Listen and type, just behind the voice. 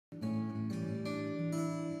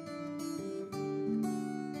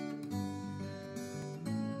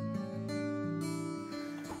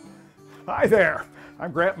Hi there,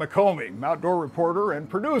 I'm Grant McOmie, outdoor reporter and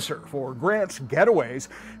producer for Grant's Getaways.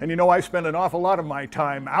 And you know, I spend an awful lot of my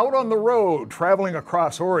time out on the road traveling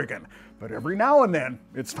across Oregon. But every now and then,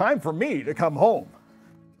 it's time for me to come home.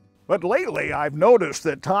 But lately, I've noticed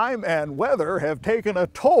that time and weather have taken a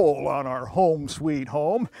toll on our home sweet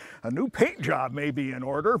home. A new paint job may be in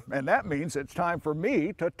order, and that means it's time for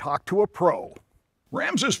me to talk to a pro.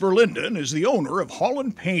 Ramses Verlinden is the owner of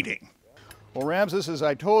Holland Painting. Well, Ramses, as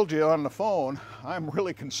I told you on the phone, I'm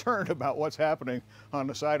really concerned about what's happening on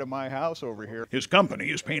the side of my house over here. His company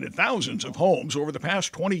has painted thousands of homes over the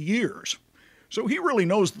past 20 years, so he really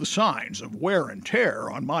knows the signs of wear and tear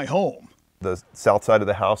on my home. The south side of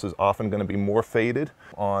the house is often going to be more faded.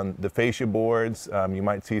 On the fascia boards, you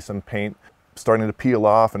might see some paint starting to peel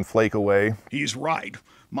off and flake away. He's right.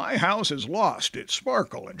 My house has lost its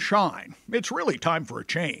sparkle and shine. It's really time for a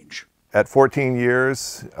change. At 14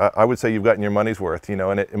 years, I would say you've gotten your money's worth, you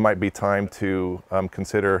know, and it might be time to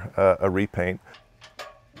consider a repaint.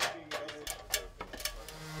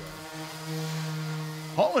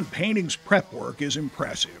 Holland Painting's prep work is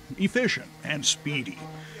impressive, efficient, and speedy.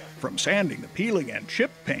 From sanding the peeling and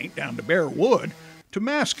chip paint down to bare wood, to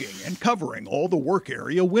masking and covering all the work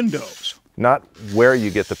area windows. Not where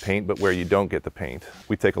you get the paint, but where you don't get the paint.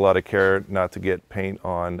 We take a lot of care not to get paint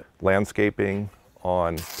on landscaping,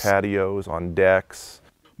 on patios, on decks.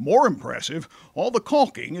 More impressive, all the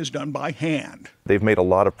caulking is done by hand. They've made a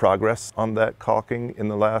lot of progress on that caulking in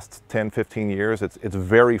the last 10, 15 years. It's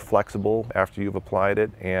very flexible after you've applied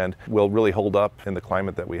it and will really hold up in the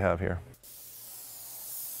climate that we have here.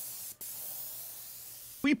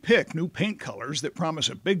 We pick new paint colors that promise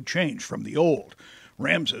a big change from the old.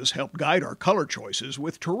 Ramses helped guide our color choices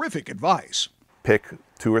with terrific advice. Pick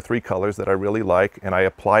 2 or 3 colors that I really like and I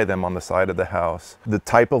apply them on the side of the house. The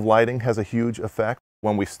type of lighting has a huge effect.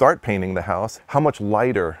 When we start painting the house, how much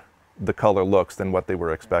lighter the color looks than what they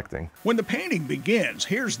were expecting. When the painting begins,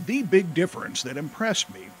 here's the big difference that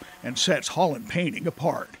impressed me and sets Holland Painting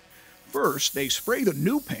apart. First, they spray the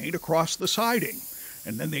new paint across the siding,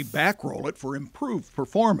 and then they backroll it for improved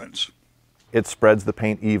performance. It spreads the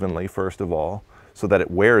paint evenly, first of all, so that it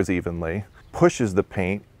wears evenly, pushes the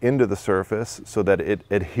paint into the surface so that it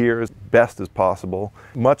adheres best as possible,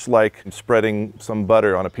 much like spreading some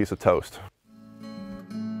butter on a piece of toast.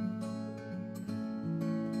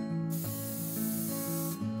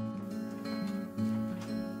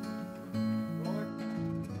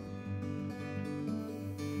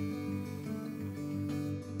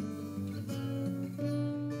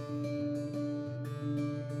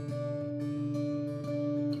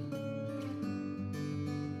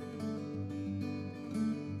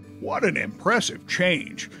 What an impressive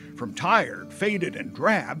change, from tired, faded, and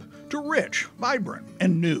drab to rich, vibrant,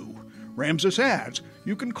 and new. Ramses adds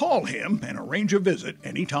you can call him and arrange a visit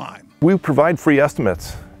anytime. We provide free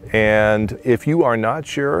estimates, and if you are not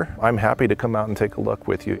sure, I'm happy to come out and take a look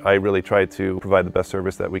with you. I really try to provide the best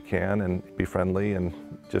service that we can and be friendly and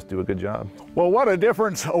just do a good job. Well, what a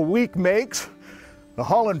difference a week makes. The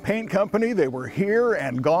Holland Paint Company, they were here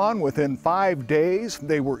and gone within 5 days.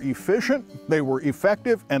 They were efficient, they were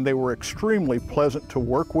effective, and they were extremely pleasant to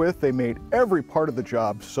work with. They made every part of the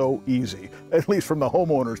job so easy, at least from the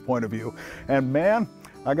homeowner's point of view. And man,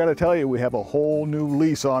 I gotta tell you, we have a whole new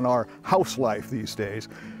lease on our house life these days.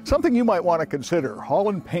 Something you might want to consider,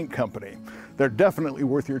 Holland Paint Company. They're definitely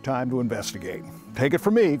worth your time to investigate. Take it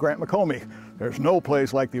from me, Grant McOmie. There's no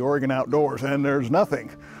place like the Oregon outdoors, and there's nothing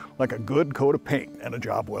like a good coat of paint and a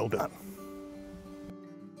job well done.